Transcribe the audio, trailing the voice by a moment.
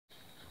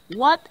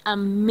What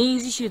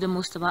amazes you the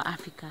most about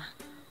Africa?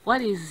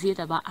 What is it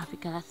about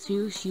Africa that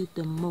thrills you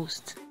the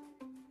most?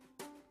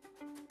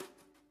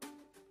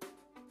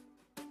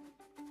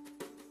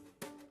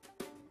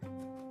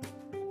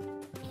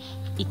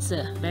 It's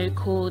very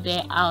cold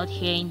there out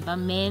here in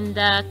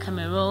Bamenda,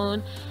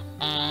 Cameroon,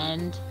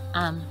 and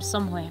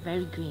somewhere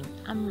very green.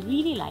 I'm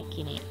really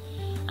liking it.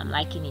 I'm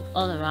liking it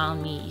all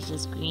around me. It's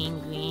just green.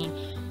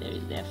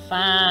 There are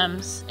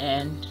farms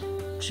and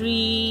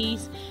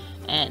trees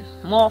and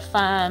more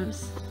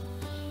farms.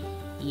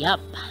 Yup,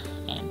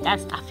 and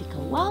that's Africa.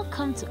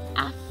 Welcome to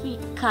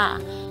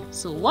Africa.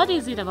 So what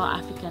is it about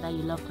Africa that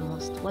you love the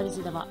most? What is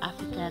it about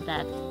Africa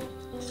that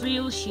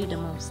thrills you the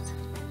most?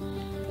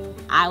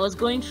 I was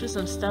going through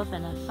some stuff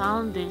and I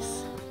found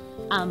this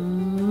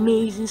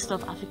amazing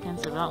stuff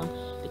Africans around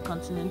the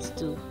continent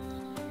do.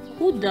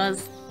 Who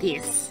does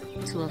this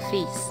to a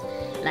face?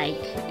 Like,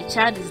 a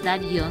child is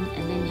that young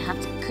and then you have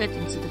to cut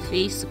into the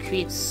face to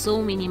create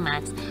so many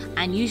marks,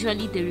 and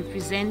usually they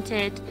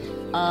represented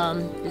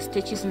the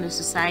status in the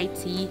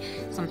society.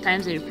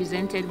 Sometimes they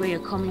represented where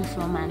you're coming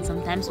from, and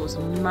sometimes it was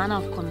a manner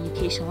of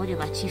communication, what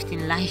you've achieved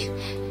in life.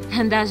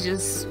 And that's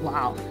just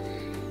wow.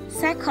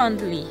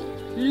 Secondly,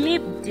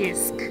 lip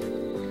disc.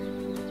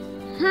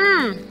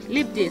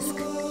 Lip disc.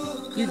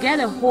 You get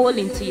a hole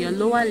into your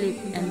lower lip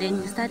and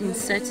then you start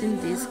inserting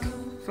disc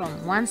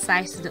from one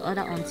side to the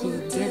other until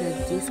you get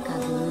a disc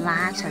as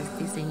large as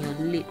this in your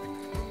lip.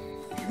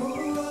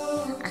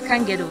 I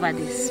can't get over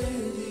this.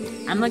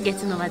 I'm not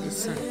getting over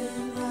this soon.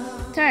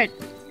 Third,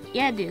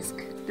 ear disc.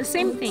 The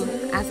same thing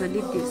as a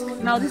lip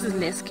disc. Now this is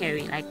less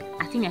scary. Like,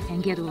 I think I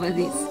can get over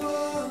this.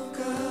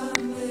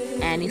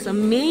 And it's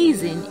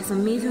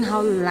amazing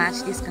how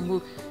large this can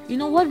go. You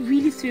know what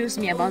really thrills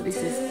me about this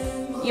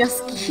is your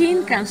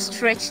skin can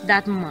stretch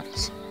that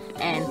much.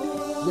 And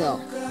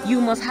well,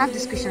 you must have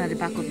this question at the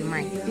back of your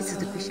mind. This is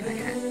the question I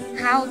had.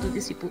 How do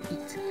these people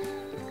eat?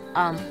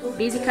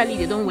 Basically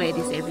they don't wear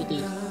this every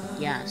day.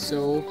 Yeah,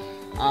 so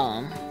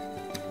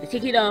they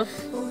take it off,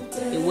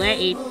 they wear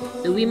it.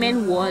 The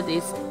women wore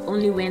this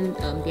only when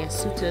their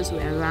suitors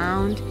were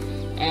around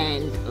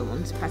and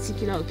on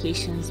particular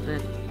occasions,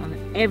 but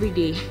on every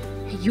day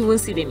you won't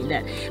see them in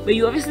that. But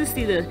you obviously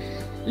see the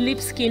lip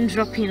skin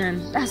dropping,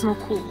 and that's not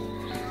cool.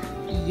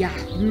 Yeah,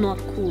 not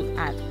cool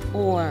at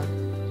all.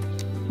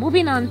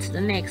 Moving on to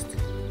the next,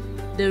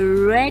 the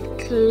red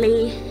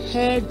clay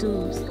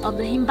hairdos of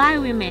the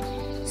Himbai women.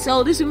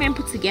 So these women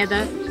put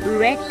together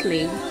red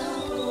clay,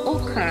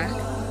 ochre,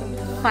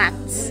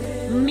 fats,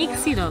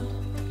 mix it up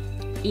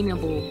in a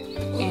bowl,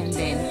 and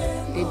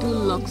then they do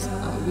locks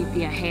with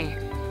their hair,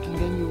 and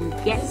then you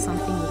will get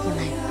something looking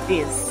like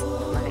this.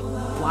 Like,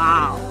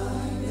 wow.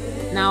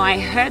 Now I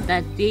heard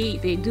that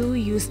they do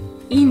use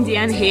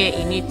Indian hair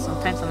in it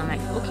sometimes, and I'm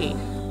like, okay,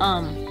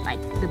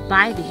 like they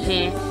buy the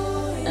hair,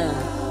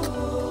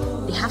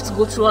 they have to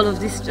go through all of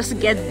this just to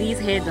get these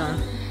hair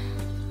done.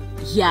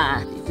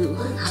 Yeah, they do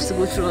have to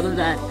go through all of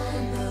that.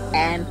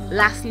 And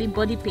lastly,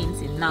 body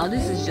painting. Now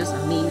this is just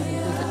amazing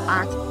because the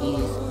art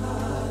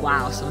is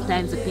wow.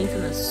 Sometimes the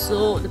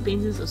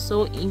paintings are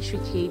so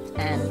intricate,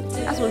 and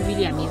that's what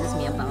really amazes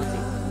me about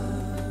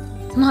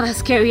it. It's not as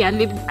scary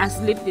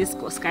as lip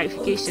disc or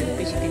scarification,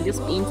 because you can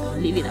just paint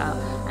and leave it out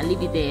and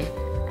leave it there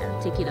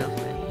and take it off.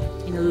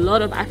 In a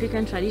lot of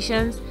African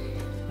traditions,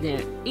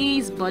 there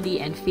is body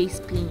and face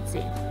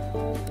painting,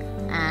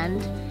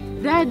 and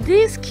there are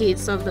these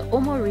kids of the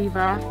Omo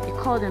River, they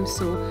call them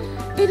so.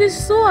 It is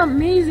so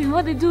amazing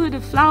what they do with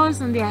the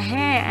flowers in their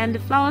hair and the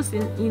flowers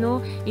in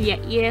their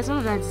ears. All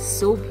of that is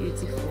so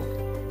beautiful.